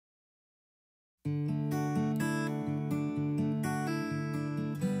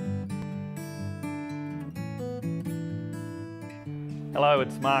Hello,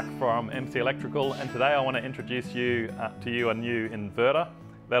 it's Mark from MC Electrical, and today I want to introduce to you a new inverter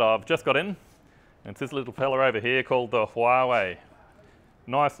that I've just got in. It's this little fella over here called the Huawei.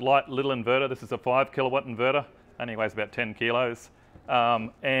 Nice light little inverter. This is a 5 kilowatt inverter, only weighs about 10 kilos.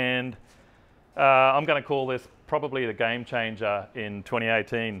 I'm going to call this probably the game changer in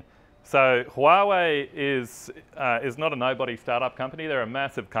 2018. So Huawei is not a nobody startup company. They're a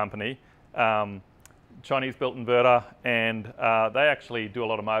massive company. Chinese-built inverter, and they actually do a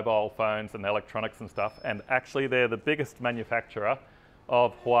lot of mobile phones and electronics and stuff. And actually, they're the biggest manufacturer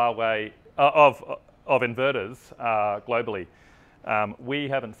of Huawei of inverters globally. We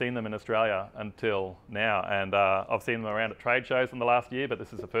haven't seen them in Australia until now, and I've seen them around at trade shows in the last year. But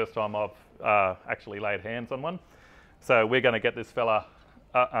this is the first time I've actually laid hands on one. So we're going to get this fella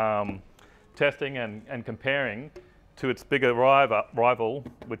testing and comparing to its bigger rival,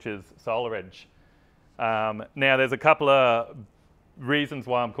 which is SolarEdge. Now, there's a couple of reasons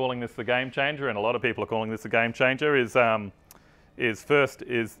why I'm calling this the game changer, and a lot of people are calling this a game changer. It's a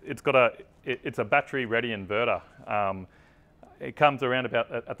battery-ready inverter. It comes around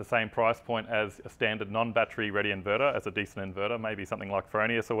about at the same price point as a standard non-battery ready inverter, as a decent inverter, maybe something like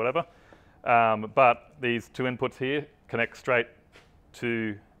Fronius or whatever. But these two inputs here connect straight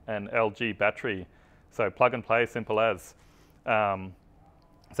to an LG battery, so plug and play, simple as.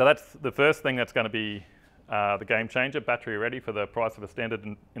 So that's the first thing that's going to be the game changer, battery ready for the price of a standard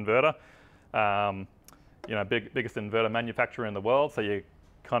inverter. You know, biggest inverter manufacturer in the world, so you're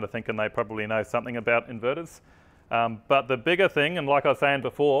kind of thinking they probably know something about inverters. But the bigger thing, and like I was saying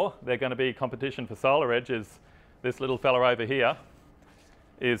before, they're going to be competition for SolarEdge, is this little fella over here,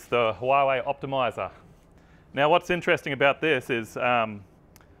 is the Huawei Optimizer. Now, what's interesting about this is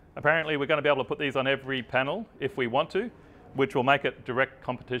apparently we're going to be able to put these on every panel if we want to, which will make it direct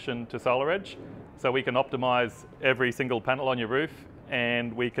competition to SolarEdge. So we can optimize every single panel on your roof,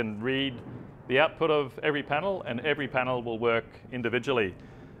 and we can read the output of every panel, and every panel will work individually.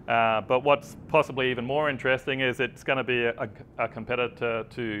 But what's possibly even more interesting is it's going to be a competitor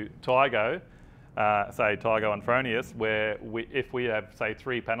to Tigo, say Tigo and Fronius, where if we have, say,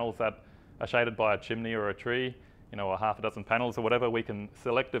 3 panels that are shaded by a chimney or a tree, you know, or half a dozen panels or whatever, we can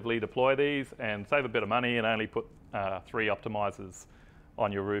selectively deploy these and save a bit of money and only put 3 optimizers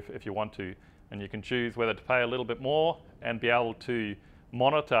on your roof if you want to. And you can choose whether to pay a little bit more and be able to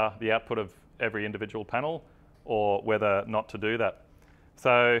monitor the output of every individual panel, or whether not to do that.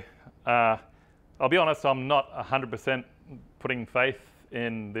 So I'll be honest, I'm not 100% putting faith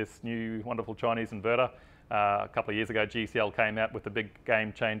in this new wonderful Chinese inverter. A couple of years ago, GCL came out with the big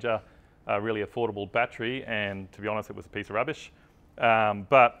game changer, a really affordable battery, and to be honest, it was a piece of rubbish.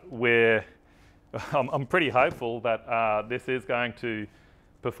 But I'm pretty hopeful that this is going to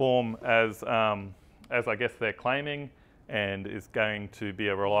perform as I guess they're claiming, and is going to be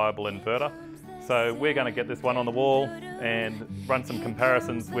a reliable inverter. So we're going to get this one on the wall and run some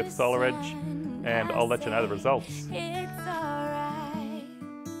comparisons with SolarEdge, and I'll let you know the results.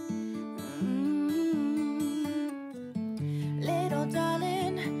 Little darling.